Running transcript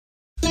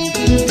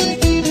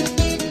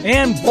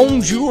And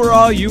bonjour,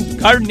 all you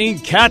gardening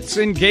cats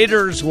and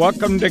gators.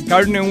 Welcome to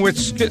Gardening with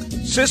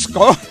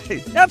Cisco.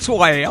 That's who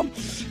I am.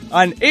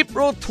 On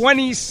April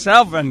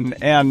 27.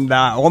 And,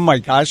 oh my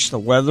gosh, the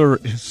weather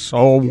is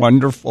so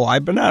wonderful.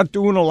 I've been out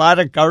doing a lot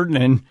of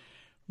gardening,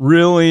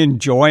 really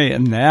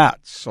enjoying that.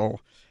 So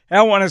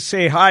I want to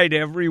say hi to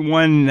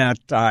everyone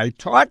that I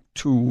talked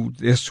to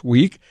this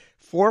week.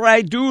 Before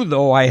I do,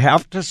 though, I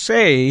have to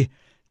say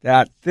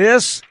that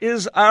this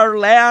is our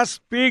last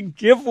big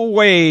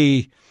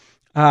giveaway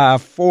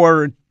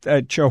for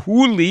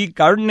Chihuly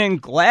Garden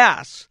and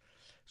Glass.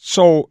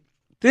 So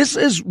this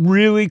is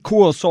really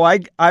cool. So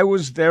I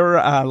was there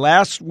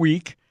last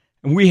week,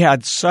 and we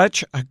had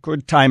such a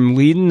good time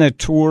leading the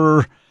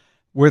tour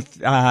with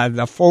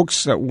the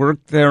folks that work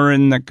there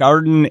in the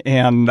garden,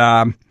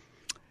 and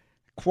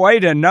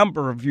quite a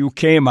number of you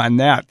came on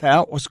that.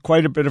 That was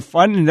quite a bit of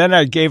fun. And then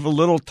I gave a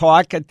little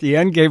talk at the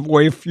end, gave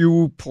away a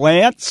few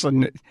plants,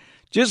 and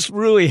just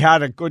really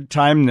had a good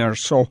time there.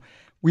 So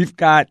we've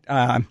got,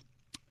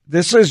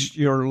 this is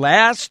your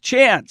last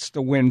chance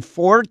to win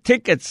 4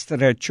 tickets to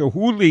the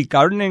Chihuly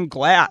Garden and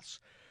Glass.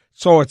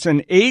 So it's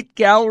an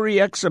 8-gallery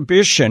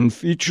exhibition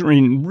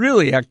featuring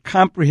really a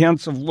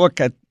comprehensive look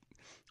at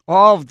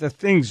all of the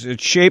things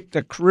that shaped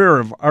the career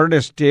of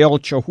artist Dale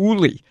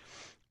Chihuly.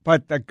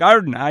 But the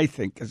garden, I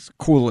think, is the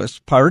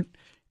coolest part.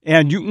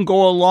 And you can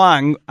go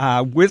along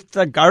with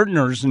the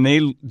gardeners,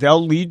 and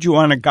they'll lead you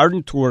on a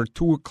garden tour at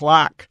 2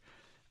 o'clock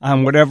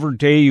on whatever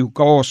day you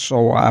go.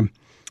 So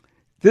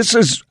this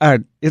is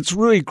it's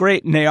really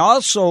great. And they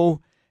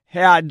also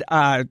had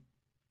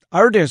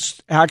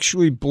artists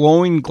actually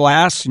blowing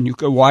glass, and you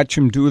could watch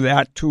them do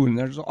that too. And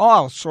there's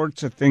all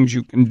sorts of things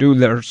you can do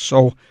there.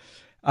 So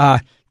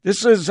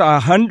this is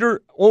over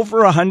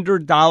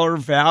 $100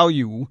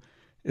 value.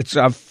 It's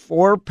a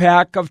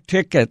 4-pack of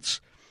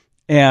tickets,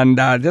 and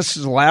this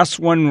is the last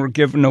one we're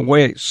giving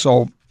away.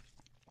 So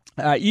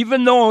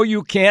even though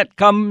you can't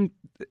come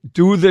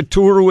do the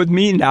tour with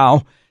me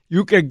now,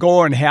 you could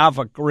go and have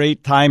a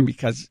great time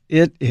because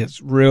it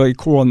is really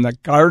cool, and the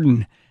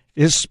garden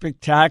is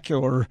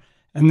spectacular,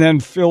 and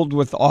then filled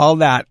with all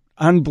that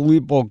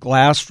unbelievable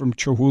glass from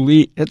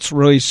Chihuly. It's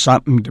really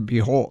something to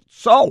behold.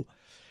 So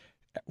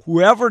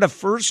whoever the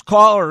first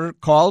caller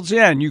calls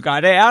in, you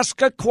got to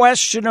ask a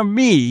question of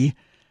me.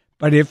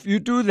 But if you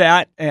do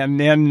that, and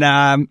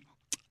then,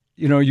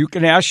 you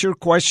can ask your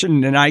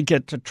question, and I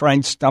get to try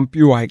and stump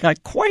you. I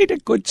got quite a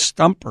good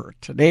stumper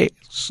today.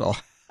 So,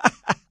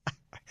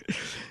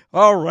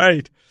 all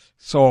right.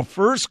 So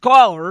first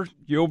caller,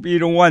 you'll be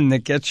the one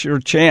that gets your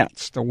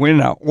chance to win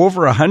a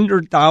over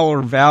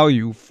 $100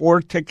 value,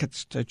 4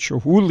 tickets to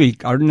Chihuly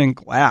Garden and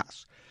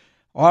Glass.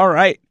 All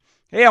right.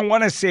 Hey, I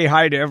want to say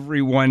hi to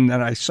everyone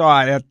that I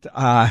saw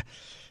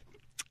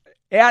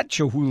at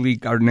Chihuly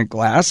Garden and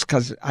Glass,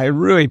 because I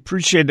really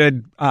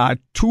appreciated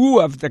 2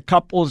 of the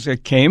couples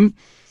that came.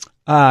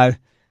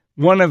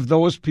 One of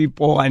those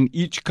people and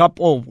each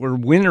couple were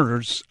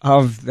winners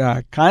of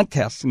the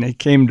contest, and they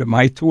came to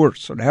my tour,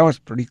 so that was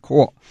pretty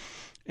cool.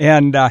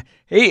 And,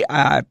 hey,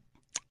 I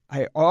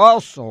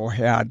also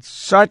had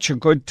such a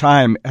good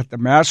time at the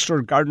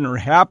Master Gardener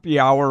Happy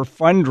Hour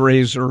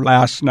fundraiser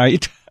last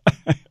night.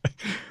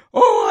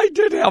 Oh, I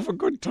did have a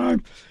good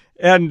time.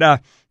 And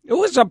it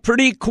was a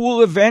pretty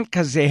cool event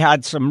because they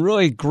had some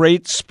really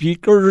great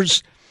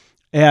speakers,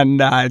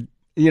 and,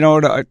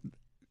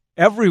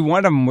 every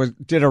one of them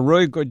did a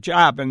really good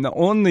job. And the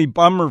only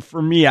bummer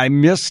for me, I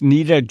missed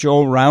Nita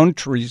Jo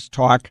Roundtree's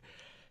talk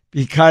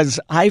because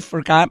I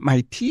forgot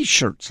my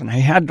T-shirts, and I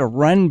had to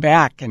run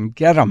back and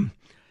get them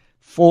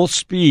full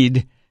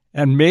speed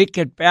and make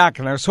it back.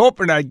 And I was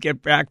hoping I'd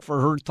get back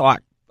for her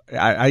talk.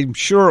 I'm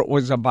sure it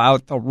was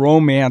about the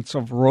romance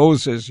of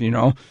roses,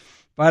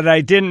 but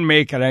I didn't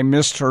make it. I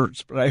missed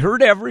hers. But I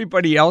heard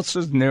everybody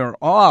else's, and they were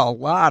all a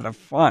lot of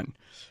fun.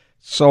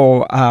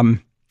 So,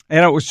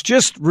 and it was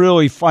just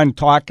really fun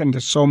talking to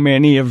so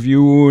many of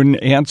you and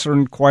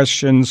answering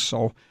questions.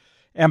 So,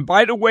 and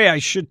by the way, I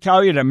should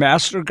tell you the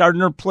Master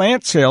Gardener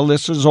Plant Sale,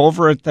 this is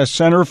over at the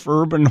Center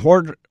for Urban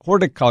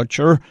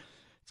Horticulture.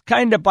 It's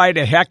kind of by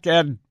the Heck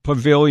Ed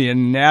Pavilion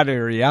in that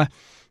area.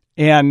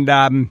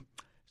 And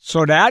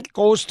so that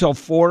goes till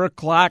 4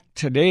 o'clock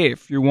today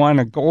if you want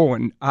to go.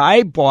 And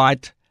I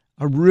bought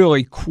a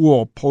really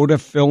cool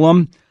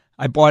podophyllum.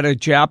 I bought a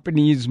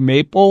Japanese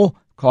maple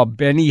called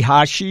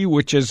Benihashi,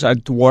 which is a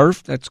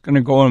dwarf that's going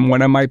to go in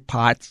one of my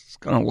pots. It's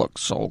going to look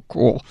so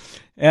cool.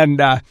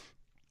 And I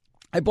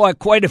bought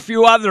quite a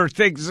few other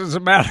things, as a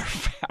matter of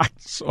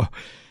fact. So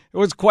it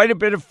was quite a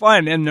bit of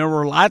fun. And there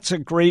were lots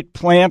of great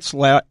plants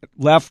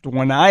left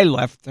when I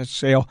left the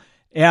sale.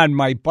 And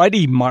my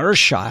buddy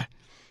Marcia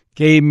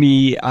gave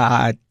me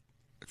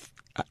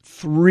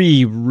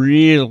 3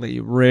 really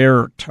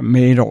rare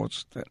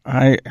tomatoes that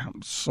I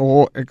am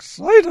so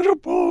excited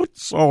about.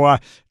 So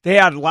they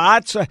had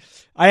lots of,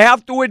 I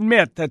have to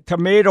admit that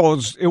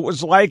tomatoes, it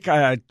was like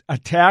an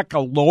attack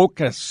of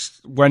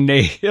locusts when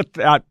they hit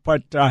that,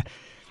 but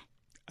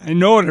I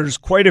know there's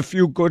quite a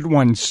few good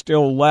ones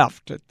still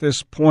left at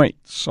this point.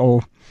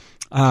 So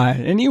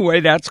Anyway,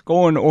 that's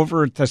going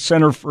over at the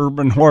Center for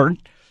Urban Hort.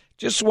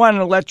 Just want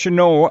to let you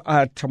know,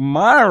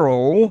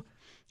 tomorrow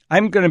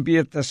I'm going to be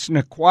at the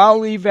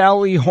Snoqualmie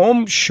Valley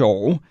Home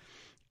Show,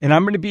 and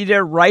I'm going to be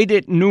there right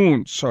at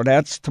noon. So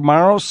that's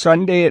tomorrow,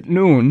 Sunday at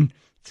noon.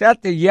 It's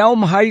at the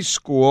Yelm High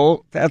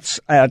School. That's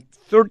at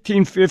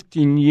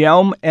 1315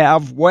 Yelm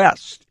Ave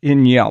West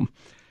in Yelm.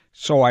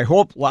 So I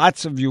hope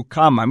lots of you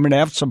come. I'm going to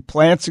have some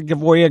plants to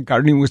give away, a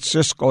Gardening with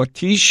Cisco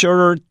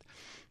T-shirt,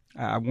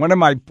 one of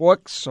my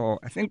books. So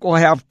I think we'll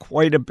have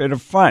quite a bit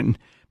of fun.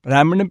 But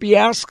I'm going to be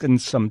asking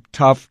some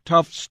tough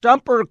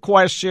stumper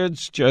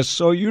questions, just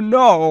so you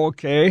know,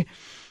 okay?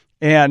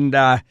 And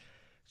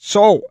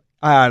so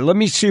let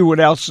me see what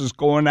else is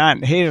going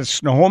on. Hey, the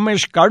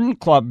Snohomish Garden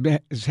Club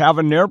is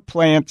having their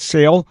plant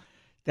sale.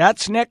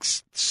 That's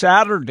next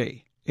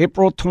Saturday,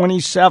 April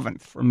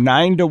 27th, from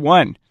 9 to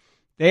 1.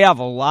 They have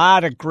a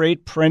lot of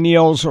great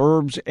perennials,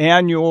 herbs,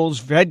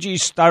 annuals, veggie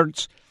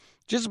starts,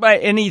 just about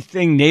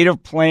anything,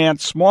 native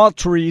plants, small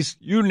trees,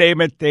 you name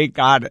it, they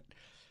got it.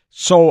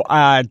 So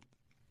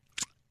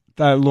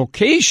the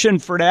location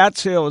for that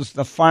sale is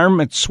the farm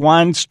at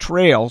Swans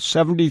Trail,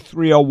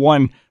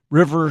 7301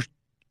 River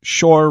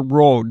Shore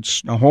Road,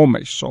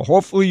 Snohomish. So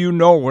hopefully you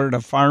know where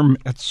the farm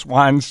at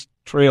Swans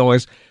Trail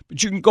is.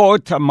 But you can go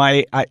to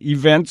my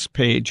events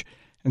page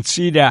and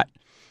see that.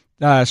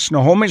 The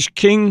Snohomish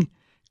King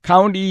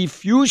County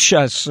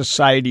Fuchsia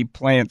Society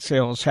plant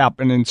sale is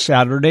happening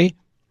Saturday.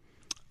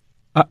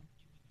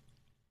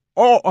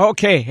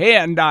 Okay. Hey,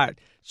 and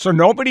so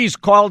nobody's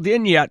called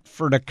in yet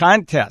for the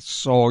contest,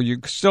 so you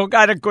still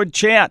got a good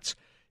chance.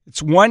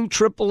 It's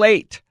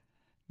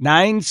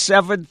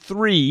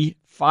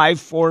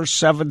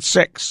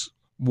 1-888-973-5476.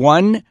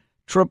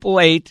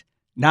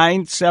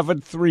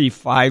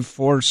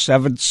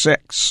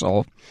 1-888-973-5476.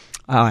 So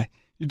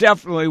you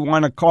definitely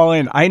want to call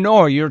in. I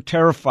know you're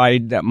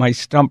terrified that my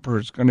stumper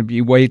is going to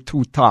be way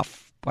too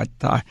tough, but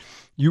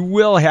you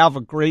will have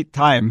a great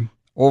time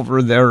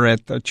over there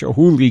at the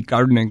Chihuly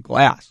Garden and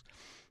Glass.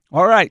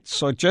 All right,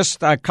 so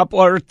just a couple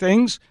other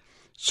things.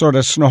 So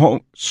the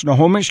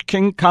Snohomish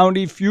King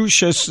County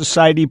Fuchsia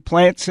Society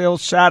plant sale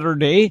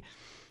Saturday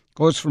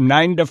goes from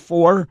 9 to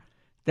 4.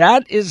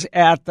 That is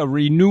at the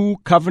Renew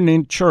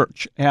Covenant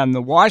Church. And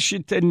the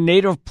Washington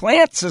Native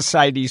Plant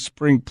Society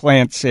spring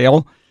plant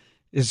sale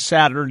is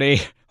Saturday.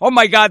 Oh,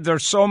 my God,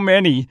 there's so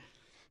many.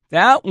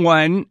 That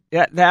one,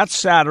 that's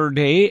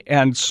Saturday,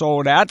 and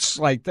so that's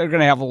like they're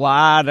going to have a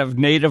lot of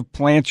native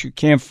plants you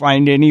can't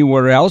find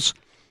anywhere else.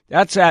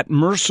 That's at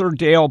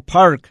Mercerdale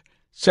Park,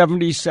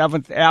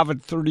 77th Ave,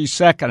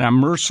 32nd on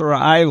Mercer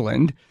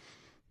Island.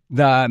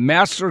 The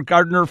Master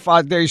Gardener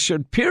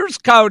Foundation Pierce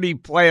County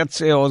plant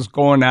sale is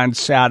going on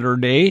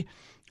Saturday.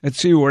 Let's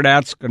see where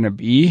that's going to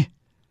be.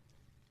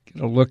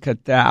 Get a look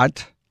at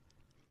that.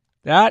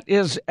 That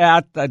is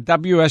at the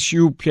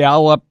WSU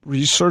Puyallup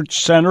Research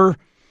Center,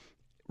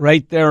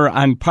 right there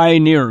on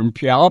Pioneer in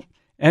Puyallup.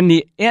 And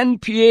the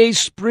NPA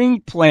Spring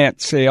Plant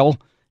Sale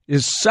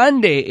is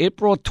Sunday,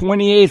 April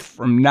 28th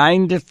from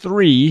 9 to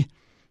 3.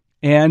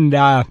 And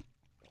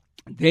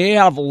they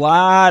have a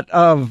lot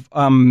of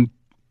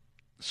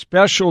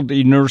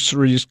specialty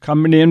nurseries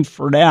coming in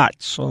for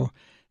that. So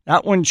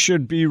that one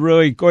should be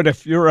really good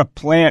if you're a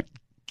plant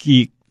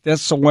geek.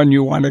 That's the one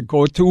you want to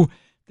go to.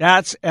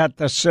 That's at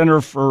the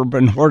Center for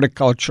Urban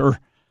Horticulture.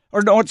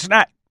 Or no, it's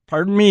not.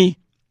 Pardon me.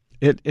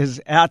 It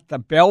is at the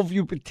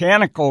Bellevue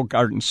Botanical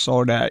Garden.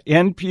 So the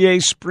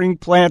NPA Spring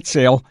Plant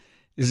Sale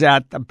is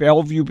at the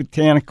Bellevue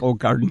Botanical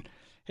Garden.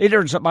 Hey,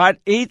 there's about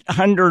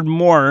 800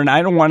 more, and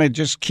I don't want to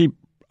just keep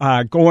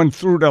going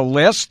through the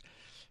list.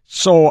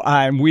 So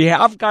we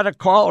have got a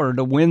caller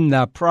to win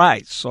the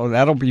prize, so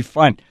that'll be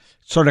fun.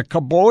 So the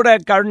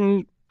Kubota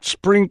Garden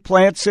Spring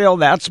Plant Sale,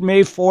 that's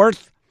May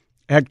 4th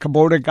at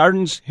Kubota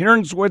Gardens.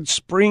 Heronswood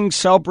Spring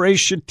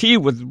Celebration Tea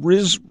with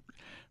Riz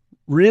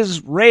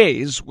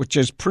Rays, which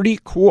is pretty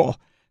cool,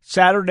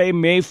 Saturday,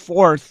 May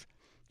 4th.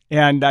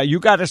 And you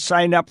got to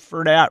sign up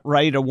for that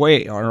right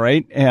away, all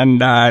right?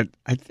 And I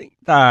think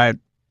the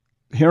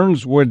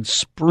Heronswood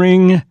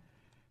Spring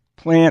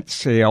Plant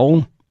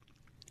Sale,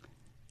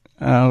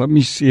 let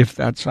me see if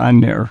that's on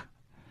there.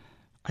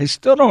 I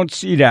still don't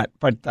see that,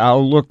 but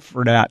I'll look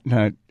for that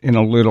in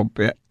a little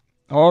bit.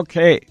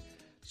 Okay.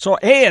 So,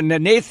 hey, and the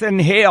Nathan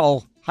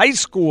Hale High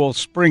School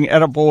Spring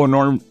Edible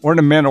and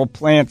Ornamental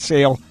Plant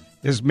Sale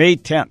is May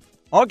 10th.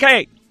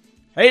 Okay.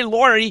 Hey,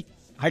 Lori,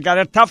 I got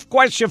a tough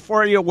question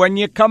for you when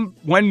we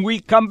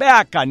come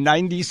back on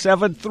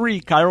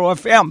 97.3 KIRO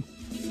FM.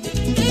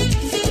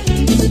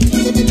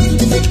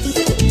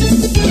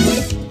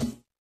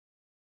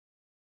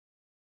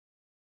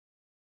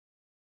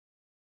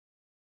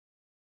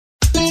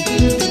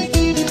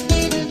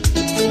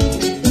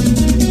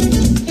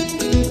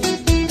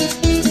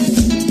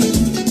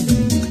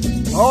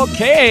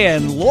 Okay,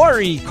 and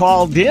Lori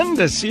called in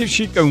to see if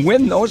she can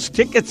win those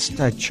tickets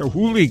to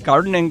Chihuly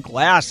Garden and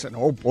Glass. And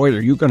oh boy,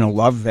 are you going to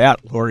love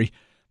that, Lori.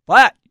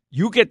 But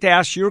you get to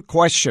ask your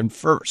question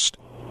first.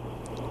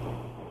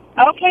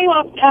 Okay,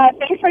 well,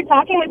 thanks for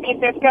talking with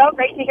me, Cisco.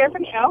 Great to hear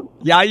from you.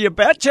 Yeah, you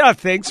betcha.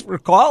 Thanks for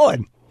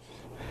calling.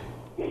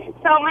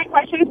 So my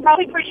question is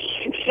probably pretty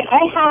easy.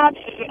 I have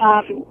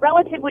a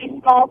relatively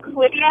small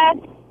clivia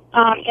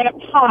in a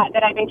pot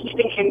that I've been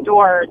keeping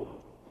indoors.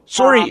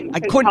 Sorry, I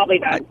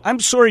couldn't. I'm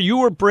sorry, you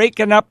were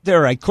breaking up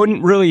there. I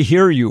couldn't really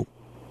hear you.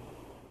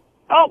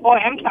 Oh, boy,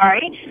 I'm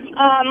sorry.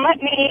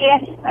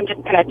 I'm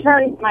just going to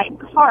turn my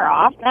car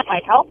off. That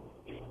might help.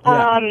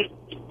 Yeah.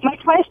 My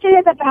question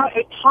is about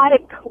a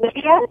potted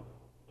clivia.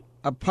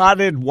 A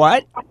potted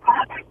what?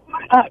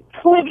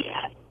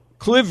 Clivia.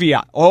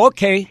 Clivia. Oh,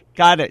 okay.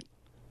 Got it.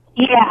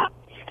 Yeah.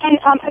 And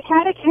I've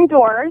had it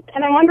indoors,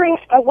 and I'm wondering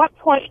at what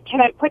point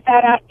can I put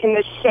that out in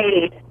the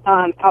shade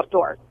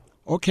outdoors?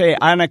 Okay,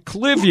 on a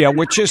clivia,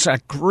 which is a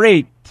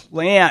great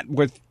plant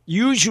with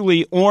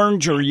usually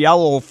orange or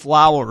yellow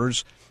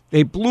flowers,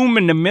 they bloom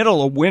in the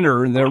middle of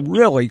winter, and they're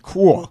really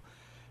cool.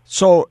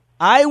 So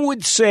I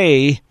would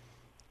say,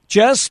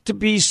 just to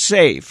be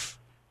safe,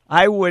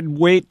 I would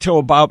wait till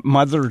about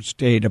Mother's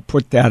Day to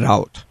put that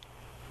out.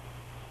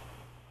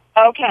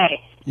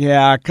 Okay.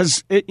 Yeah,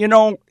 because, it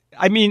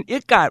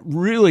got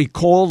really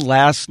cold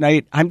last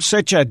night. I'm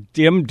such a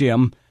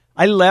dim-dim.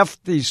 I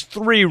left these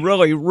 3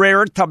 really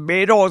rare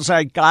tomatoes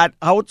I got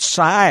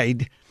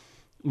outside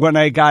when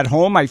I got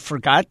home. I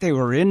forgot they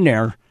were in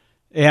there.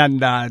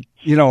 And,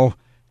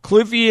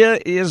 clivia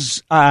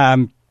is,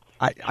 I'm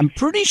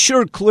pretty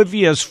sure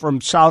clivia is from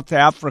South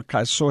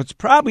Africa, so it's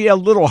probably a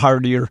little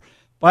hardier.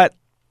 But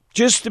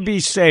just to be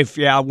safe,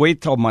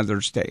 wait till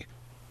Mother's Day.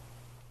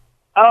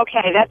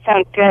 Okay, that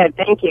sounds good.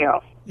 Thank you.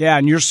 Yeah,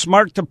 and you're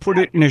smart to put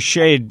it in the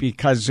shade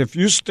because if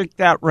you stick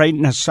that right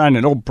in the sun,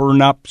 it'll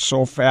burn up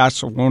so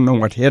fast it won't know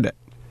what hit it.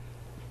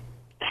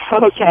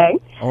 Okay.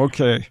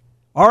 Okay.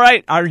 All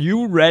right, are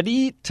you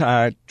ready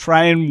to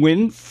try and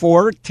win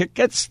 4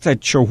 tickets to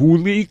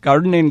Chihuly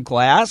Garden and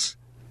Glass?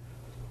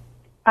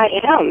 I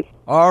am.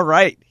 All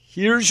right,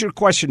 here's your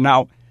question.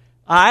 Now,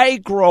 I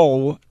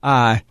grow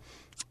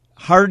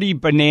hardy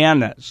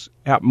bananas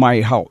at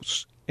my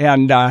house.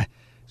 And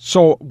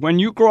so when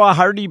you grow a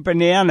hardy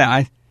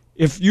banana,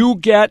 if you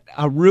get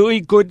a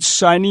really good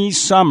sunny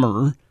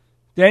summer,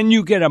 then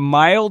you get a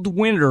mild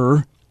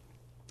winter,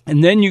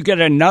 and then you get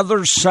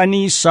another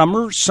sunny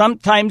summer,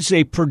 sometimes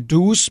they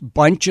produce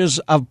bunches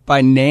of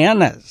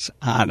bananas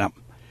on them.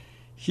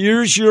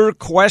 Here's your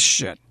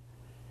question.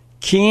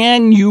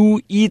 Can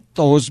you eat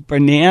those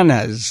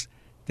bananas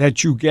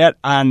that you get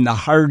on the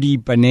hardy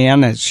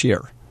bananas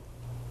here?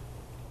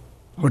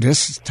 Oh,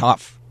 this is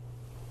tough.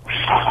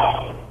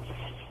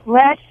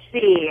 Let's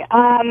see.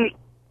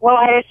 Well,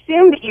 I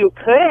assume that you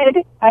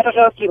could. I don't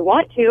know if you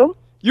want to.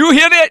 You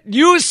hit it.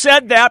 You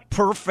said that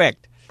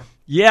perfect.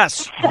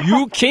 Yes,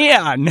 you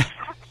can.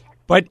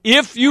 But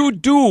if you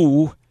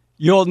do,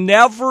 you'll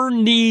never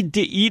need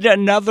to eat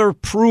another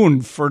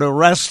prune for the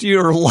rest of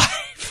your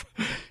life.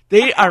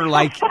 They are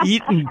like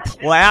eating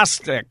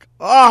plastic.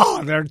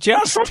 Oh, they're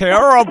just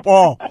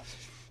terrible.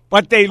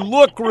 But they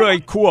look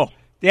really cool.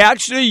 They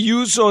actually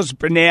use those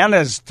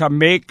bananas to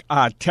make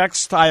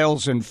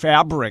textiles and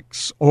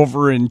fabrics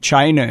over in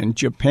China and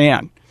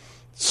Japan.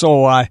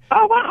 So, oh,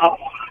 wow.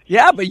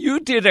 Yeah, but you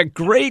did a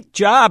great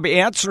job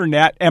answering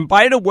that. And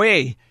by the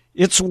way,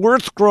 it's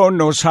worth growing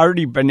those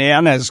hardy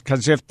bananas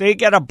because if they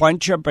get a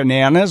bunch of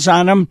bananas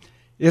on them,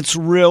 it's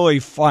really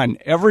fun.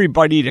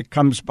 Everybody that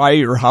comes by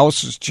your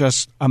house is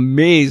just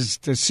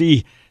amazed to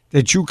see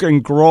that you can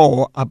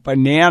grow a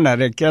banana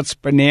that gets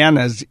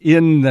bananas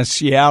in the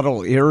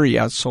Seattle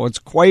area. So it's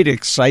quite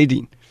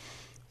exciting.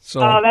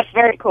 So, oh, that's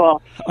very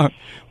cool.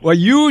 Well,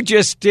 you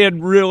just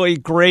did really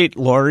great,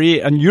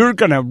 Lori, and you're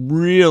going to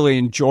really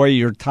enjoy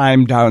your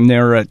time down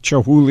there at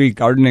Chihuly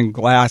Garden and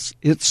Glass.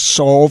 It's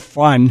so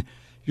fun.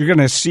 You're going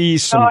to see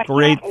some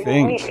great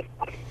things.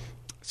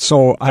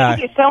 So,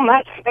 thank you so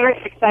much. I'm very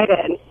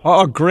excited.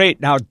 Oh, great.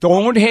 Now,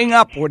 don't hang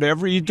up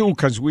whatever you do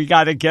because we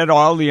got to get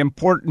all the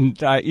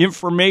important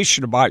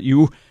information about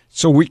you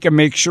so we can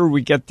make sure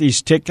we get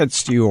these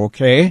tickets to you,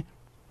 okay?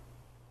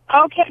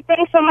 Okay,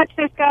 thanks so much,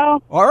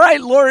 Cisco. All right,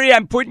 Lori,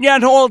 I'm putting you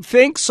on hold.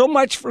 Thanks so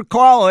much for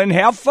calling.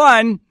 Have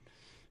fun.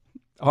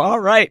 All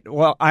right.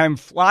 Well, I'm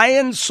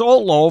flying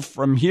solo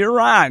from here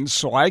on,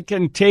 so I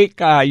can take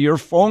your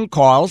phone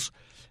calls.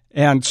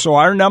 And so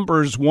our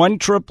number is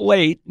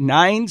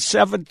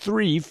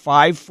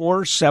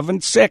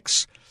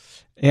 1-888-973-5476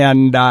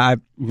 and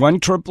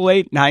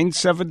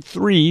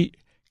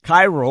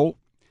 1-888-973-KIRO.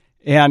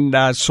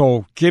 And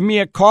so give me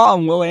a call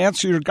and we'll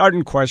answer your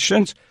garden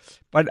questions.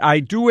 But I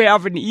do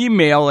have an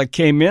email that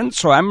came in,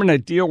 so I'm going to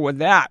deal with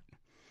that.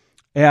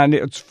 And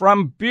it's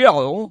from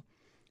Bill,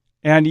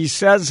 and he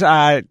says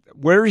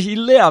where he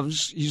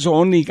lives, he's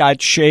only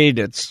got shade.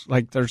 It's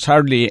like there's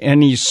hardly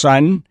any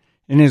sun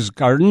in his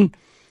garden.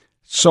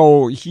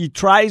 So he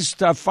tries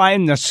to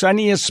find the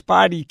sunniest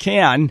spot he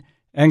can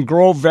and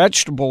grow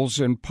vegetables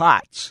in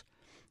pots.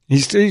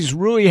 He's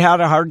really had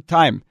a hard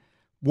time.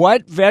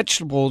 What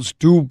vegetables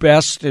do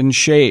best in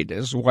shade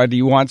is what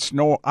he wants to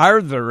know.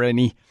 Are there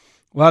any?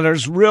 Well,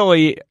 it's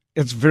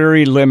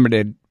very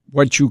limited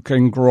what you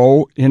can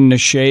grow in the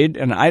shade.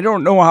 And I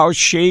don't know how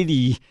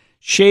shady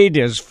shade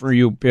is for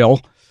you,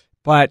 Bill.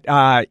 But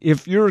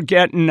if you're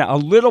getting a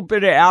little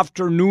bit of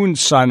afternoon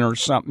sun or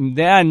something,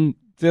 then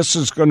this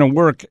is going to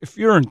work. If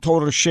you're in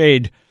total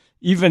shade,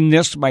 even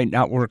this might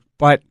not work.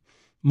 But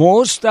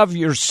most of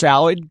your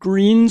salad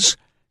greens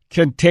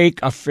can take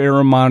a fair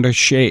amount of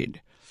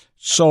shade.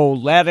 So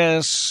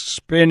lettuce,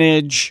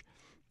 spinach,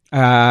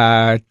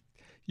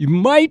 you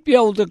might be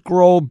able to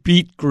grow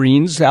beet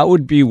greens. That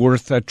would be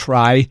worth a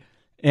try.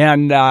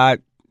 And, a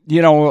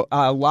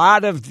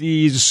lot of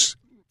these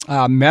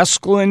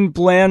mesclun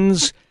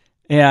blends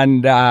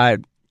and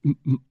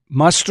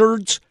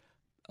mustards,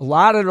 a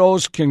lot of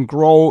those can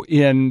grow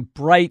in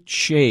bright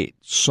shade.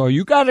 So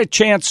you got a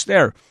chance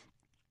there.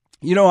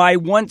 I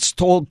once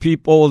told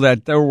people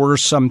that there were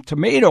some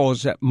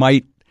tomatoes that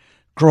might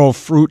grow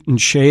fruit in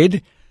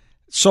shade.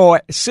 So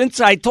since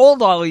I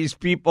told all these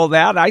people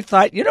that, I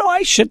thought,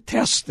 I should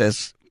test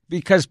this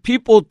because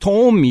people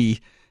told me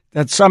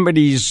that some of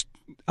these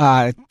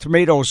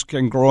tomatoes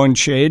can grow in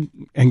shade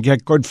and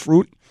get good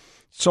fruit.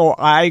 So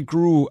I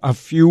grew a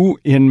few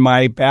in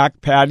my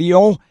back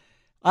patio.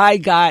 I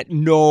got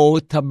no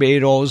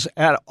tomatoes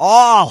at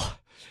all.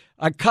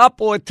 A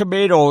couple of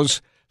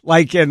tomatoes,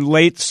 like in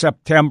late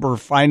September,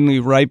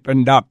 finally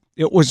ripened up.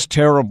 It was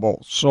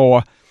terrible.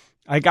 So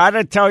I got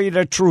to tell you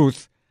the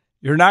truth.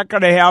 You're not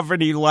going to have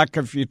any luck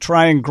if you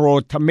try and grow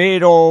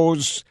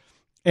tomatoes,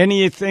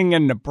 anything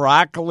in the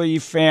broccoli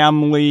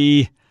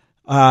family,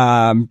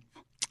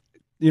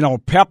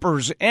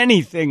 peppers,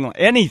 anything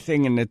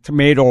in the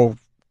tomato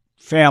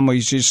family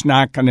is just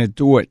not going to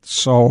do it.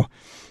 So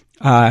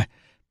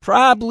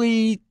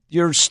probably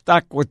you're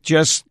stuck with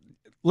just,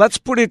 let's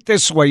put it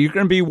this way, you're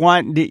going to be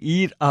wanting to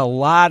eat a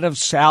lot of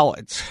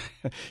salads.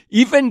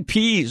 Even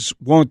peas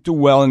won't do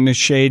well in the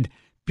shade.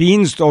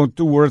 Beans don't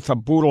do worth a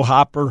boodle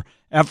hopper.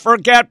 And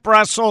forget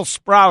Brussels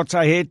sprouts.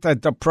 I hate to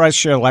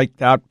depress you like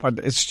that, but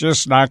it's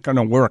just not going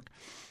to work.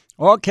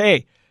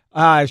 Okay.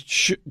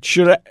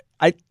 Should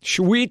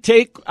we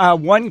take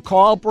one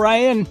call,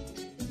 Brian?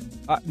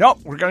 No,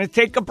 we're going to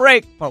take a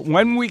break. But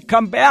when we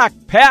come back,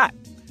 Pat,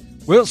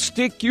 we'll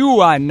stick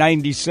you on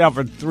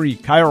 97.3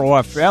 KIRO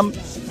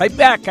FM. Right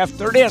back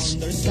after this.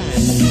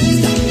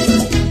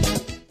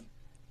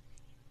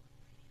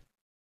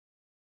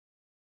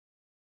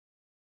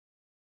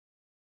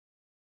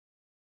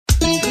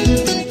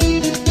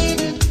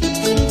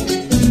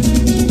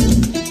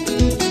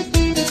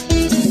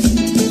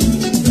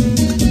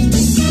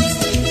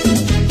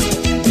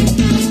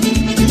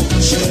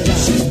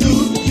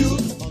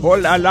 Oh,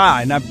 la, la.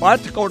 And I'm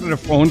about to go to the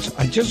phones.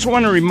 I just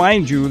want to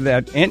remind you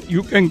that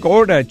you can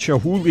go to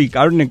Chihuly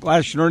Garden and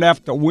Glass. You don't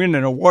have to win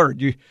an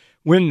award. You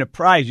win the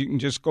prize. You can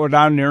just go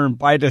down there and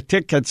buy the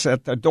tickets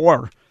at the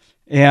door.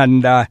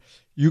 And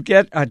you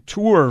get a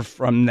tour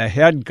from the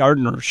head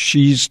gardener.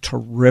 She's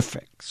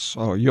terrific.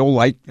 So you'll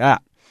like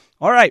that.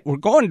 All right, we're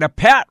going to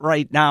Pat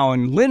right now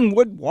in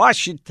Linwood,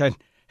 Washington.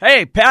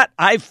 Hey, Pat,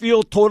 I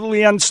feel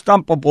totally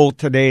unstumpable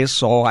today,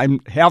 so I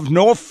have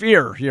no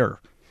fear here.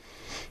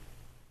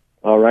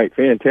 All right,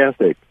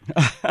 fantastic.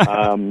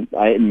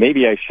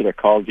 Maybe I should have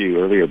called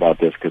you earlier about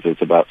this because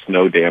it's about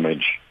snow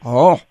damage.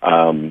 Oh.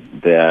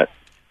 That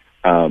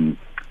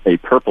a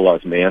purple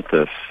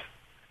osmanthus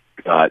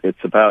got.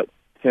 It's about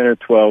 10 or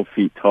 12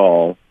 feet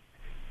tall,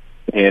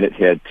 and it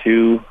had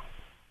two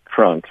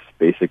trunks,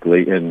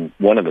 basically, and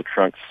one of the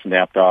trunks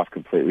snapped off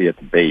completely at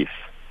the base.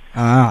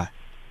 Ah.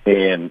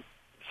 And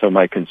so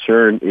my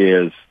concern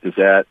is, does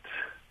that,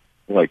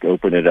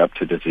 open it up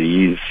to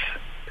disease?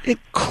 It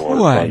could.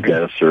 Or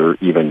fungus or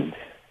even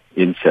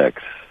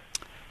insects.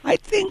 I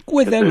think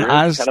within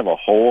us, kind of a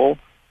hole.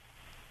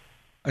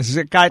 Has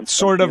it got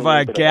sort of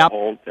a gap?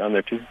 Hole down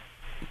there too?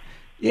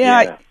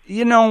 Yeah,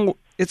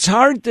 it's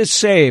hard to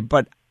say,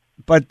 but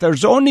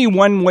there's only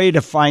one way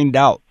to find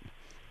out.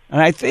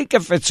 And I think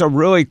if it's a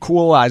really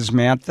cool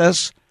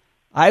osmanthus,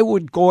 I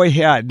would go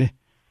ahead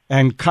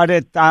and cut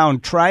it down.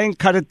 Try and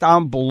cut it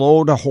down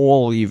below the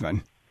hole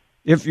even.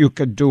 If you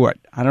could do it.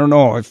 I don't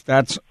know if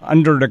that's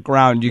under the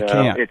ground. You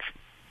can't.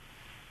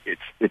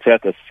 It's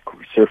at the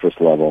surface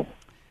level.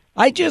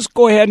 I just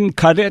go ahead and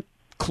cut it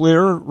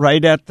clear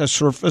right at the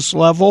surface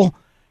level,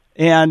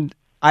 and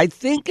I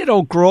think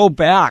it'll grow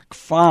back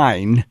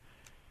fine.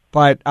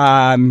 But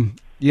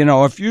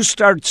if you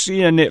start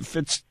seeing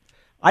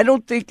I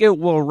don't think it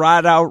will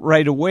rot out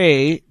right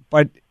away.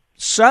 But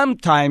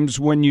sometimes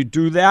when you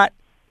do that,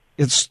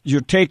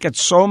 you're taking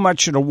so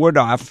much of the wood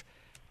off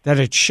that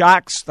it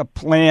shocks the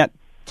plant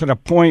to the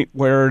point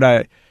where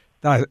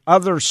the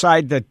other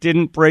side that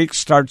didn't break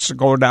starts to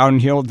go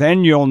downhill.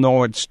 Then you'll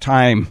know it's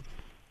time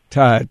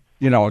to,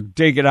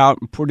 dig it out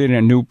and put in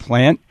a new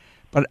plant.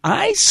 But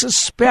I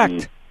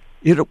suspect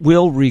it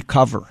will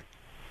recover.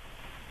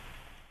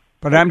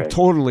 But I'm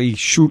totally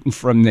shooting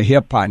from the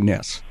hip on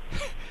this.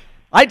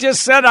 I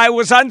just said I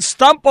was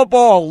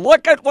unstumpable.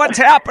 Look at what's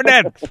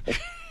happening.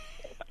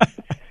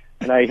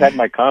 And I had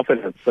my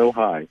confidence so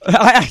high.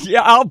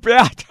 Yeah, I'll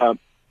bet.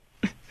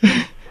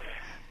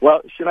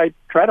 Well, should I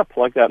try to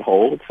plug that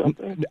hole with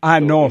something?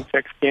 No.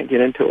 Insects can't get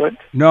into it?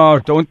 No,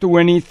 don't do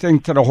anything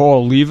to the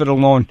hole. Leave it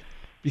alone.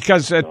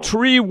 because a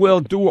tree will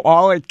do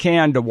all it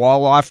can to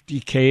wall off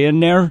decay in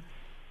there.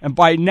 And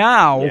by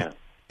now,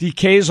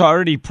 decay's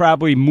already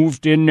probably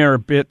moved in there a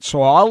bit.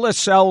 So all the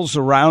cells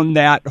around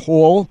that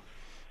hole,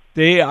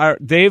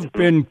 they've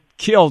been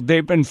killed.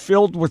 They've been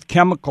filled with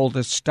chemical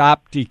to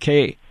stop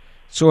decay.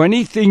 So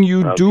anything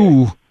you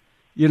do,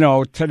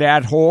 to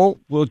that hole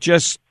will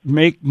just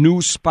make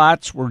new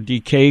spots where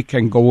decay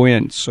can go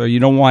in. So you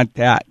don't want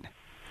that.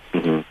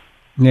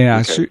 Mm-hmm.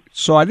 Yeah. Okay.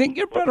 So I think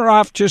you're better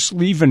off just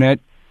leaving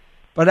it.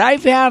 But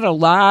I've had a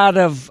lot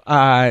of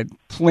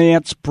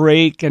plants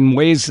break in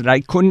ways that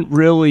I couldn't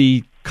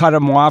really cut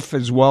them off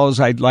as well as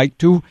I'd like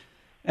to.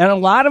 And a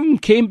lot of them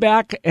came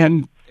back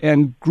and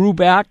grew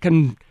back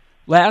and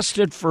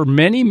lasted for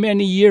many,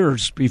 many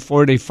years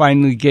before they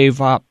finally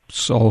gave up.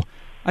 So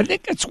I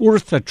think it's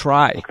worth a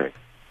try. Okay.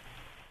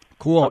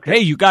 Cool. Okay. Hey,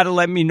 you got to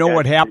let me know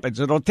what happens.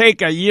 It'll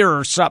take a year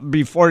or something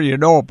before you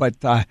know, but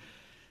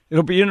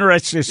it'll be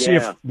interesting to see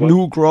if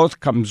new growth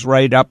comes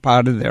right up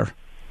out of there.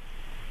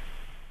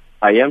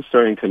 I am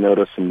starting to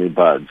notice some new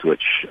buds,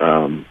 which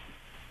I'm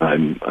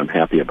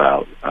happy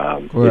about.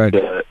 Good.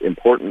 It's an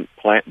important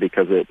plant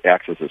because it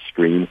acts as a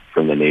screen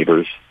from the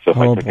neighbors. So if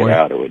I took it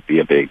out, it would be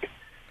a big.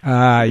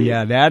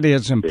 That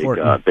is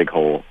important. Big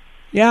hole.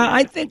 Yeah,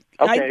 I think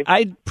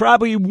I'd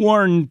probably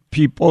warn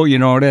people,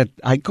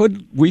 that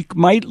we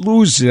might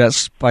lose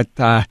this, but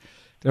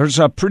there's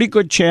a pretty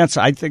good chance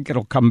I think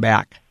it'll come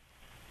back.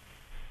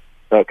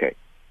 Okay.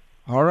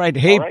 All right.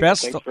 Hey,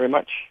 thanks very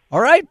much.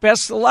 All right.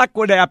 Best of luck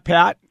with that,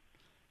 Pat.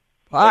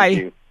 Bye. Thank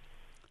you.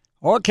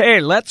 Okay,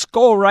 let's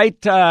go right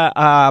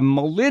to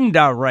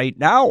Melinda right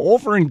now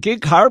over in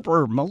Gig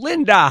Harbor.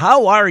 Melinda,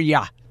 how are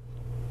you?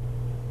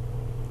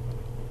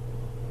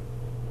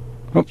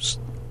 Oops.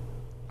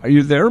 Are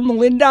you there,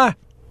 Melinda?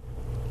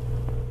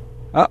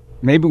 Oh,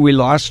 maybe we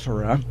lost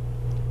her, huh?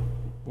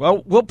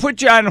 Well, we'll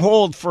put you on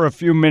hold for a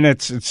few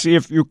minutes and see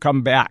if you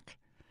come back.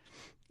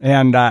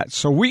 And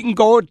so we can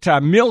go to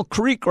Mill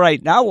Creek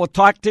right now. We'll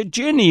talk to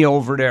Ginny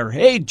over there.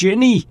 Hey,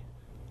 Ginny.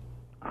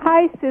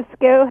 Hi,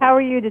 Cisco. How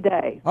are you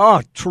today?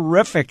 Oh,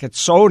 terrific. It's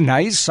so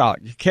nice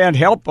out. You can't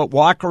help but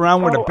walk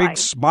around with a big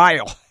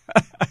smile.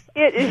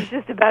 It is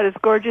just about as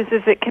gorgeous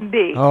as it can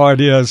be. Oh,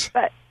 it is.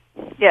 But,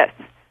 yes.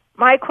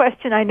 My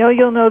question, I know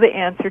you'll know the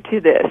answer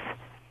to this.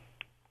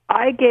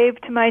 I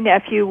gave to my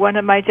nephew one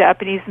of my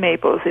Japanese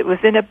maples. It was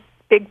in a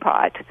big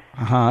pot,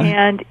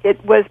 and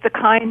it was the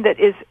kind that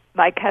is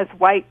has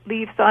white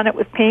leaves on it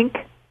with pink.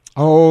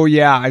 Oh,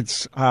 yeah.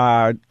 It's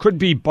could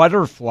be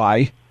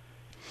butterfly.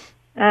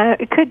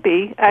 It could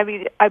be. I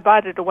mean, I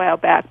bought it a while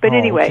back. But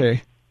anyway,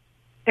 okay.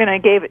 And I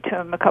gave it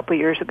to him a couple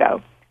years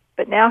ago.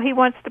 But now he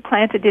wants to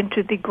plant it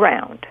into the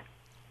ground.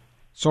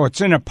 So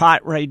it's in a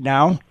pot right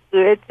now?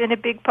 It's in a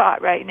big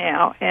pot right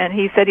now, and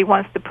he said he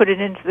wants to put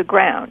it into the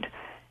ground.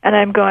 And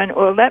I'm going,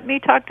 well, let me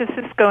talk to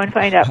Cisco and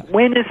find out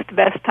when is the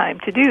best time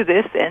to do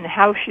this, and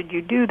how should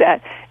you do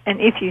that, and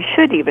if you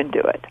should even do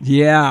it.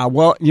 Yeah,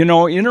 well,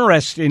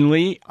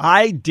 interestingly,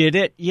 I did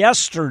it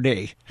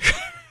yesterday.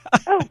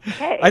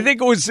 Okay. I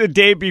think it was the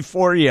day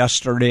before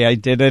yesterday I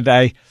did it.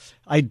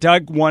 I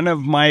dug one of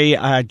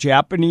my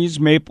Japanese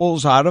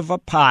maples out of a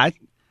pot,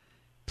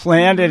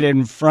 planted it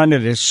in front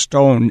of this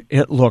stone.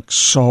 It looks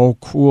so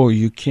cool.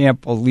 You can't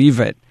believe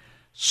it.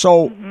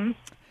 So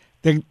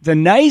the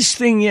nice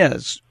thing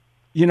is,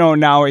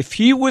 now if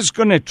he was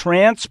going to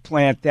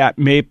transplant that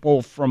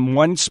maple from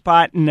one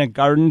spot in the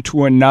garden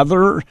to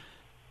another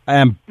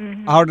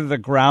out of the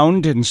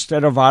ground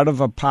instead of out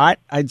of a pot,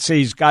 I'd say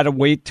he's got to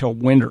wait till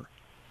winter.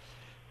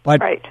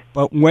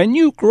 But when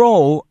you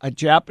grow a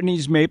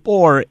Japanese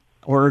maple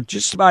or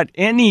just about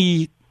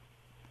any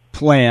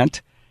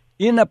plant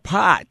in a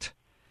pot,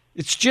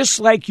 it's just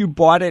like you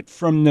bought it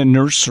from the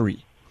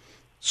nursery.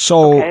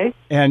 So,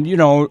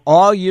 and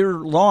all year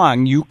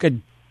long, you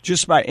could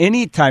just about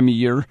any time of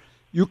year,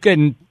 you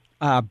can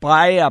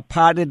buy a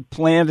potted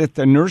plant at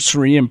the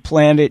nursery and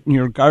plant it in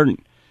your garden.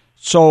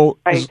 So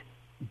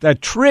the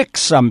trick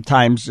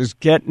sometimes is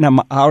getting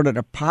them out of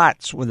the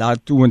pots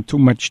without doing too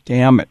much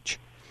damage.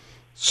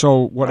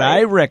 So what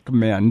I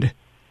recommend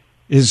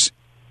is,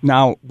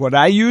 now what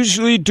I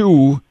usually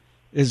do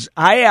is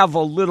I have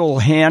a little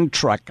hand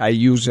truck I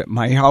use at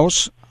my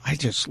house. I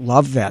just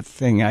love that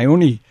thing. I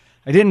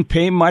didn't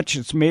pay much.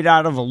 It's made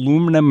out of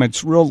aluminum.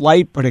 It's real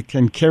light, but it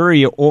can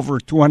carry over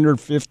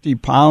 250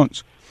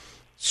 pounds.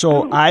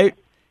 So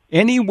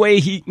any way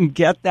he can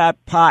get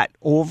that pot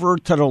over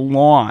to the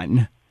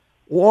lawn,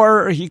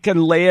 or he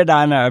can lay it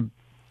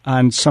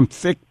on some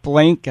thick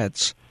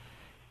blankets,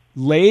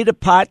 lay the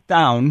pot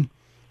down,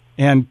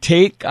 and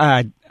take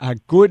a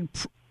good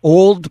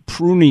old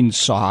pruning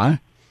saw.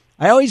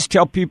 I always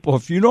tell people,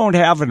 if you don't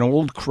have an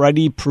old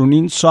cruddy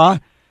pruning saw,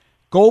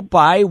 go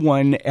buy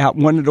one at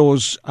one of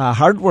those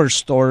hardware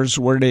stores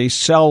where they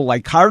sell,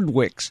 like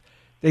Hardwicks.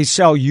 They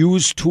sell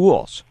used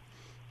tools.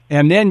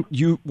 And then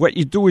what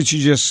you do is you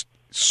just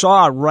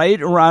saw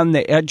right around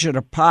the edge of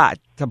the pot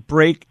to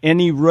break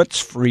any roots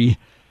free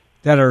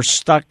that are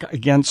stuck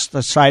against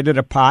the side of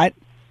the pot.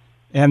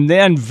 And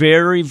then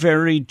very,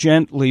 very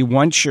gently,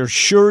 once you're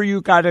sure you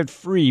got it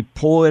free,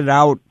 pull it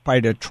out by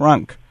the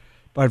trunk,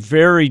 but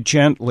very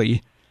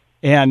gently.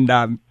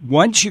 And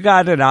once you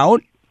got it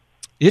out,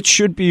 it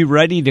should be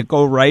ready to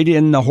go right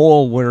in the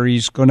hole where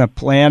he's going to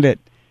plant it.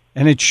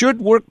 And it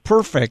should work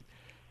perfect.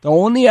 The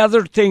only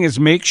other thing is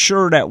make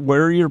sure that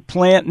where you're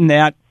planting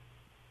that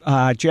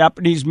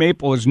Japanese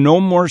maple is no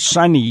more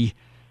sunny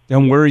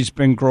than where he's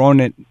been growing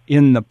it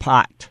in the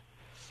pot.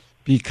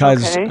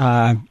 Because,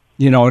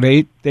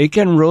 they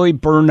can really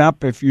burn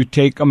up if you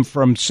take them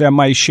from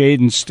semi-shade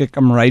and stick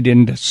them right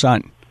into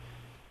sun.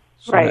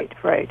 So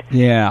right.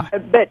 Yeah.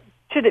 But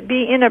should it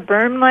be in a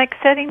berm-like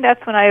setting?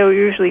 That's what I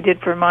usually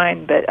did for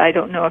mine, but I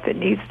don't know if it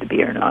needs to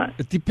be or not.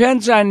 It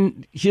depends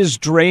on his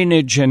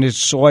drainage and his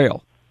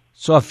soil.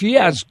 So if he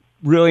has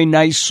really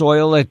nice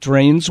soil that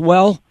drains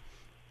well,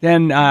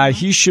 then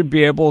he should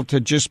be able to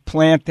just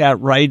plant that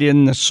right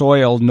in the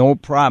soil, no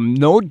problem.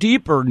 No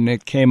deeper than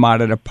it came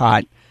out of the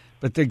pot,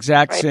 but the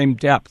exact same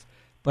depth.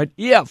 But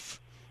if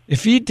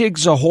he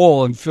digs a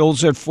hole and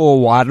fills it full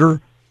of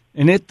water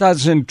and it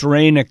doesn't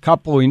drain a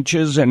couple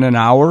inches in an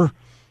hour,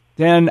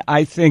 then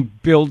I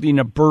think building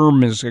a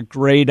berm is a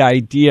great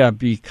idea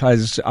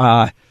because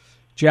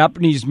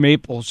Japanese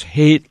maples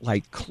hate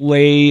like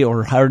clay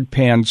or hard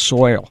pan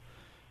soil.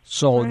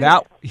 So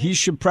that he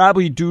should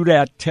probably do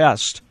that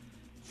test.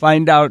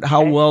 Find out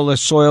how well the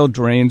soil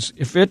drains.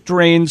 If it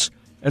drains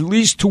at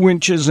least 2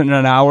 inches in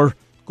an hour,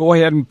 go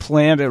ahead and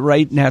plant it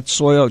right in that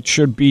soil. It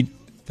should be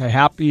the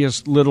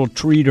happiest little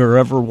tree there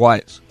ever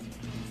was.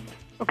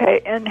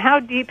 Okay, and how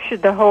deep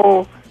should the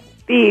hole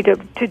be to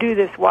do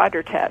this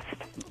water test?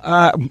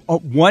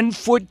 1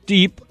 foot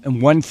deep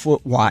and 1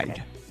 foot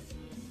wide.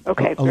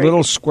 Okay. A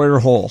little square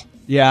hole.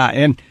 Yeah,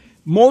 and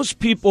most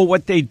people,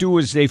 what they do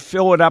is they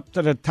fill it up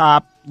to the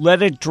top,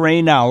 let it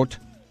drain out,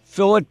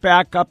 fill it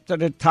back up to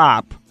the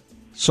top.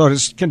 So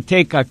this can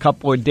take a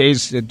couple of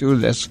days to do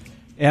this.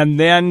 And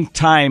then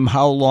time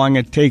how long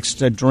it takes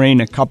to drain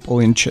a couple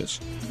inches.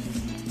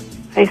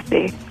 I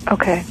see.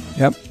 Okay.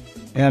 Yep.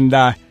 And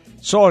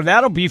so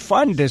that'll be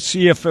fun to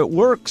see if it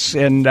works.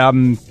 And,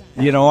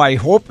 I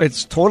hope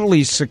it's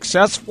totally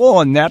successful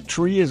and that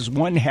tree is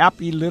one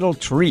happy little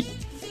tree.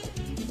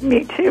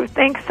 Me too.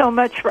 Thanks so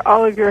much for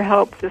all of your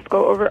help,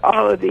 Cisco, over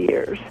all of the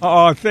years.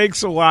 Oh,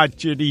 thanks a lot,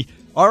 Ginny.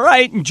 All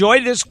right.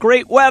 Enjoy this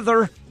great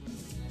weather.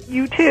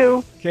 You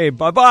too. Okay.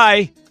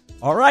 Bye-bye.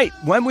 All right.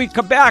 When we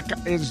come back,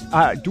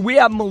 do we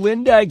have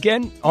Melinda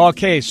again?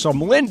 Okay. So,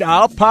 Melinda,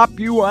 I'll pop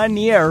you on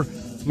the air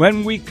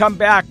when we come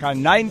back on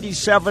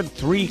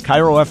 97.3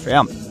 Cairo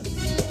FM.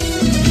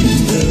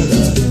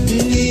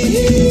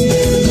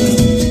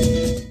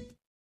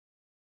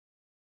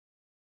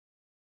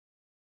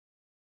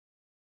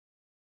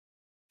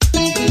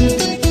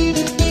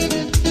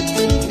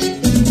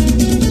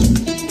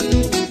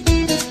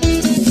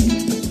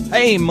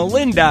 Hey,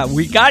 Melinda,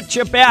 we got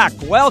you back.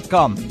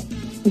 Welcome.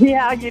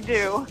 Yeah, you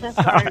do.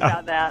 Sorry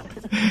about that.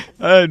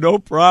 No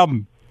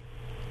problem.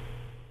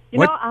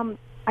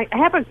 I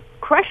have a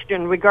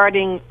question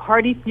regarding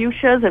hardy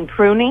fuchsias and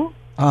pruning.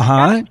 I've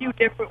got a few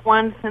different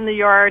ones in the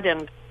yard,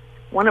 and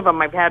one of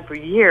them I've had for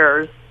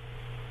years.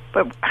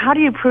 But how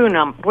do you prune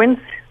them?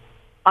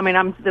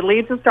 The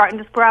leaves are starting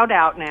to sprout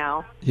out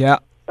now. Yeah.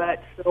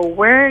 But so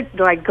where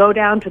do I go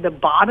down to the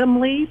bottom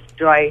leaf?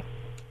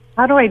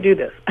 How do I do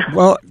this?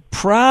 Well,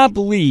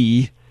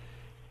 probably,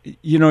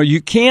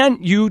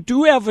 you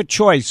do have a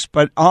choice,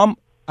 but on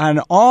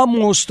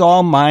almost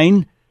all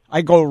mine,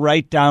 I go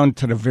right down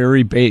to the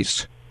very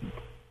base,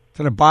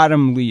 to the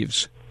bottom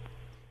leaves.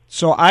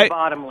 So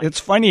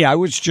it's funny, I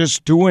was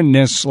just doing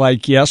this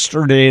like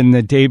yesterday and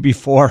the day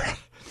before,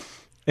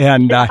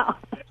 and,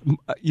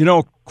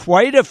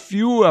 quite a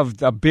few of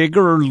the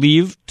bigger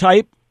leaf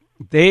type,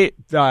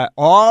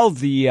 all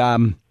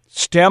the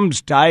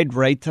stems died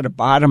right to the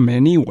bottom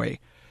anyway.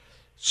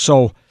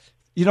 So,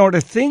 the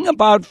thing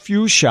about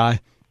fuchsia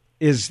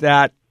is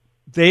that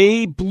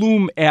they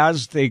bloom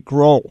as they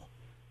grow.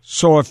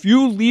 So if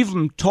you leave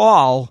them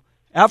tall,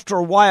 after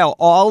a while,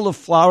 all the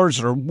flowers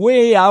are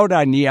way out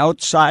on the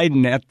outside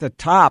and at the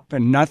top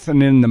and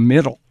nothing in the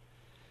middle.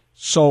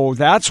 So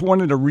that's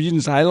one of the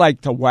reasons I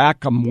like to whack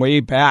them way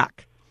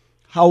back.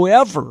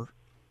 However,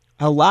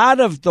 a lot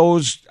of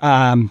those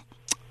hardy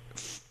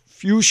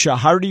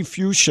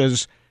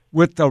fuchsias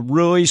with the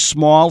really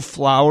small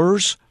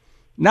flowers,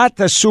 not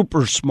the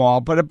super small,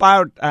 but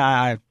about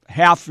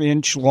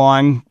half-inch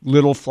long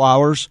little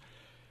flowers,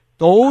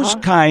 those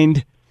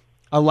kind,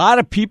 a lot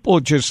of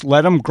people just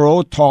let them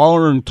grow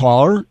taller and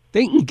taller.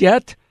 They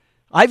can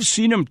I've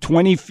seen them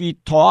 20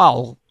 feet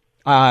tall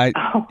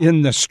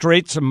in the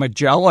Straits of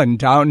Magellan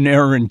down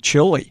there in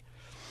Chile.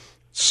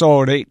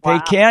 So they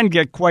can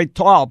get quite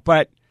tall.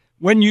 But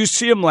when you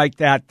see them like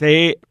that,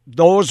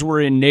 those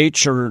were in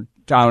nature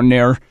down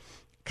there,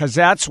 because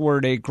that's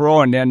where they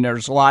grow, and then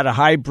there's a lot of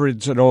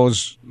hybrids of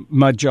those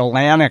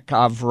Magellanic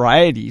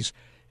varieties,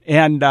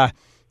 and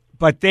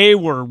but they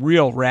were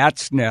real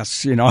rat's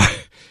nests,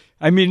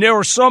 I mean, there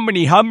were so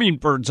many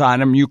hummingbirds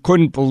on them, you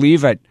couldn't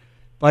believe it,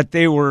 but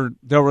there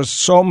was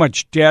so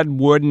much dead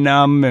wood in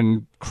them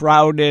and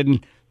crowded,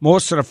 and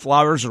most of the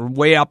flowers are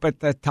way up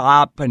at the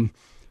top, and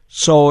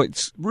so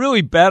it's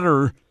really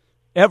better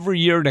every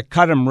year to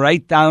cut them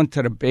right down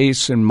to the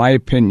base, in my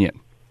opinion.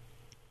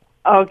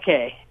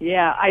 Okay,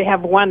 yeah, I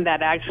have one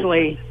that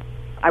actually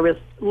I was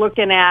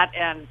looking at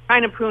and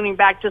kind of pruning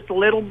back just a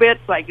little bit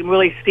so I can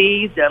really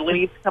see the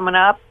leaves coming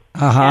up.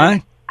 Uh-huh.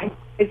 I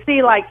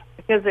see, like,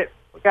 because it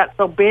got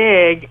so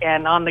big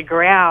and on the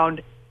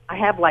ground, I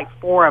have like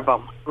 4 of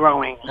them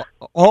growing.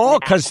 Oh,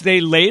 because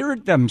they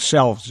layered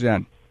themselves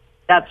then.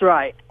 That's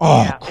right.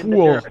 Oh, yeah,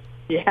 cool.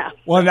 Yeah.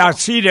 Well, now,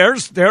 see,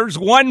 there's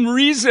one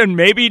reason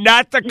maybe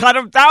not to cut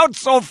them down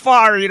so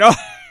far, you know.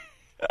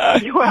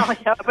 Well,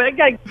 yeah, but it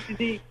got to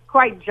be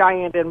quite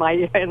giant in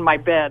my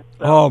bed.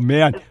 So oh,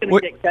 man. It's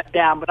going to get cut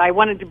down, but I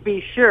wanted to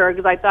be sure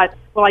because I thought,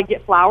 will I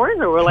get flowers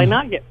or will I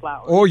not get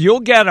flowers? Oh, you'll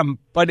get them,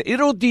 but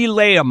it'll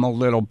delay them a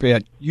little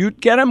bit. You'd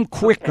get them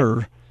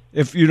quicker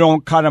if you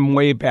don't cut them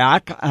way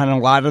back on a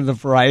lot of the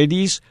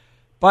varieties.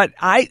 But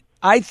I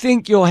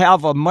think you'll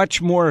have a much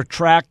more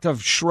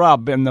attractive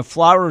shrub, and the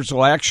flowers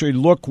will actually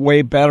look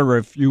way better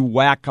if you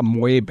whack them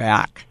way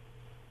back.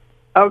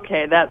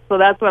 Okay, that's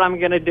what I'm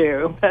going to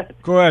do.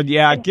 Good,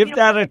 yeah, give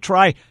that a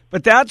try.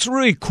 But that's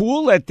really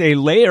cool that they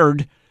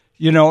layered,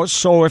 you know,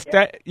 so if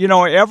that, you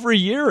know, every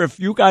year if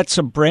you got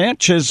some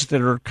branches that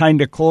are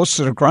kind of close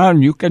to the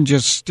ground, you can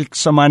just stick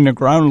some on the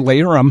ground,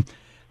 layer them.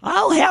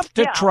 I'll have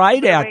to try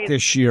that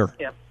this year.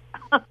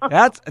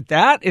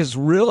 That is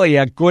really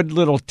a good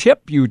little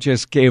tip you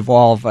just gave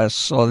all of us.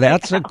 So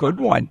that's a good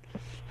one.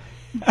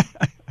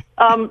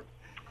 I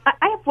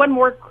have one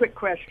more quick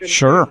question.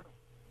 Sure.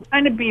 I'm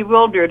kind of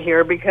bewildered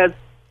here because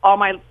all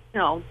my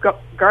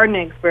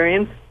gardening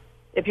experience,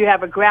 if you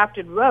have a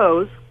grafted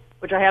rose,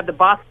 which I have the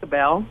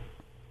Boscobel,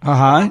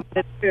 I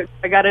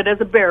got it as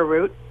a bare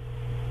root.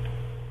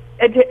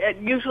 It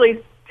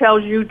usually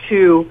tells you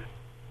to,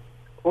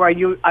 or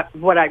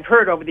what I've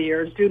heard over the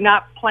years, do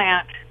not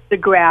plant the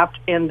graft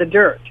in the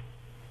dirt.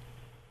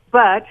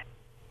 But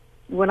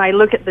when I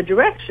look at the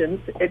directions,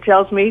 it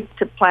tells me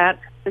to plant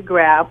the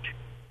graft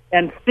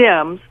and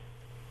stems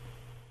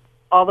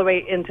all the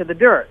way into the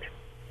dirt.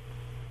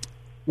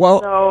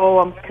 Well, so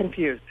I'm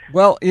confused.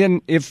 Well,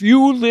 if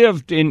you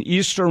lived in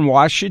eastern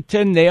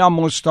Washington, they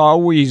almost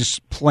always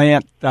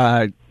plant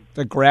the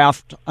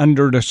graft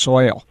under the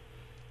soil.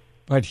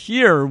 But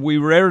here, we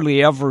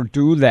rarely ever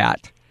do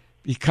that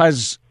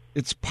because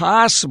it's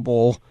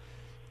possible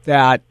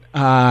that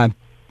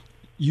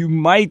you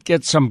might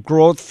get some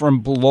growth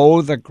from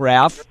below the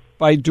graft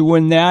by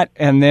doing that,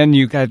 and then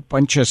you got a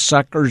bunch of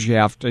suckers you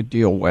have to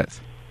deal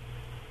with.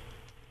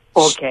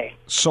 Okay.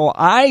 So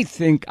I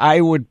think I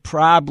would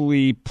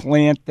probably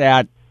plant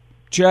that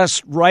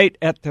just right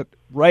at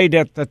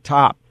the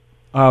top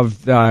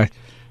of the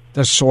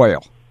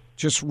soil,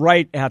 just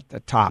right at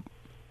the top.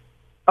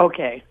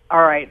 Okay.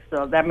 All right.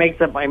 So that makes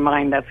up my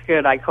mind. That's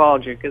good. I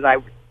called you because I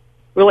was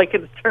really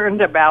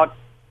concerned about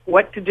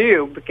what to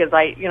do because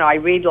I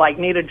read like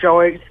Nita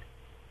Joy's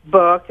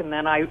book, and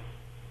then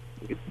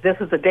this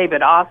is a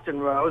David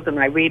Austin rose, and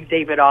I read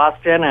David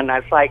Austin, and I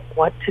was like,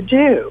 what to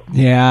do?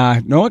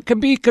 Yeah, no, it can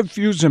be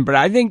confusing, but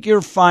I think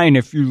you're fine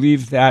if you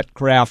leave that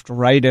graft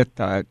right at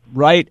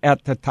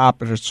the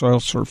top of the soil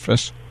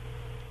surface.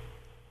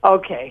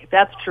 Okay,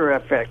 that's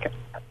terrific.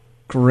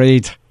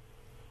 Great.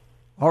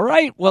 All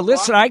right, well,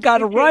 listen, I got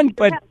to run,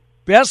 but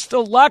best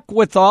of luck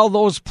with all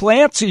those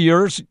plants of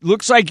yours.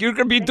 Looks like you're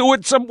going to be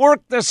doing some work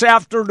this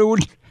afternoon.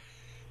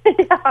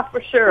 Yeah,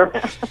 for sure.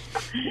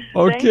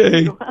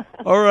 Okay.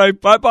 All right.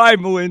 Bye-bye,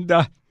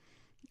 Melinda.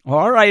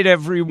 All right,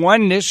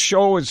 everyone. This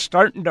show is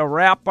starting to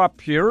wrap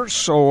up here.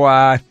 So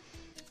I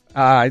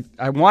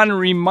want to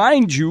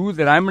remind you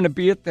that I'm going to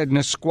be at the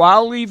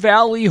Nisqually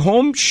Valley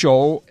Home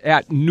Show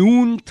at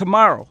noon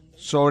tomorrow.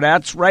 So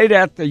that's right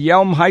at the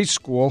Yelm High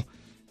School.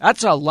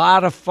 That's a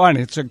lot of fun.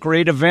 It's a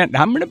great event.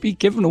 I'm going to be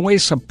giving away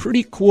some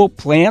pretty cool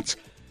plants.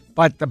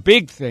 But the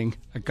big thing,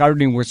 a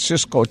Gardening with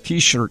Cisco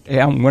t-shirt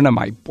and one of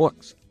my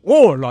books.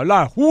 Oh, la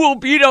la, who will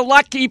be the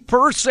lucky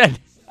person?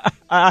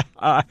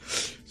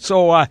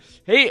 So,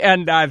 hey,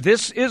 and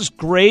this is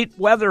great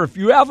weather. If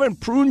you haven't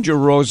pruned your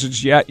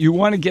roses yet, you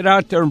want to get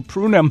out there and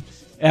prune them.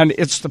 And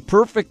it's the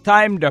perfect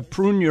time to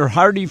prune your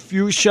hardy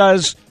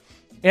fuchsias,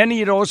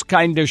 any of those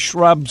kind of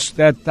shrubs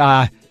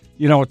that,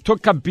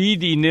 took a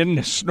beating in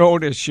the snow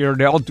this year.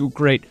 They'll do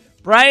great.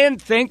 Brian,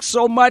 thanks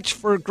so much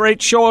for a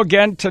great show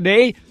again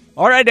today.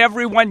 All right,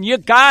 everyone, you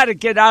got to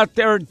get out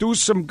there and do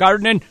some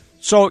gardening.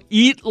 So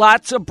eat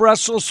lots of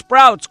Brussels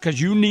sprouts because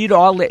you need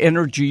all the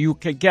energy you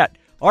can get.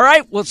 All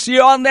right, we'll see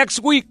you all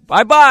next week.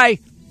 Bye-bye.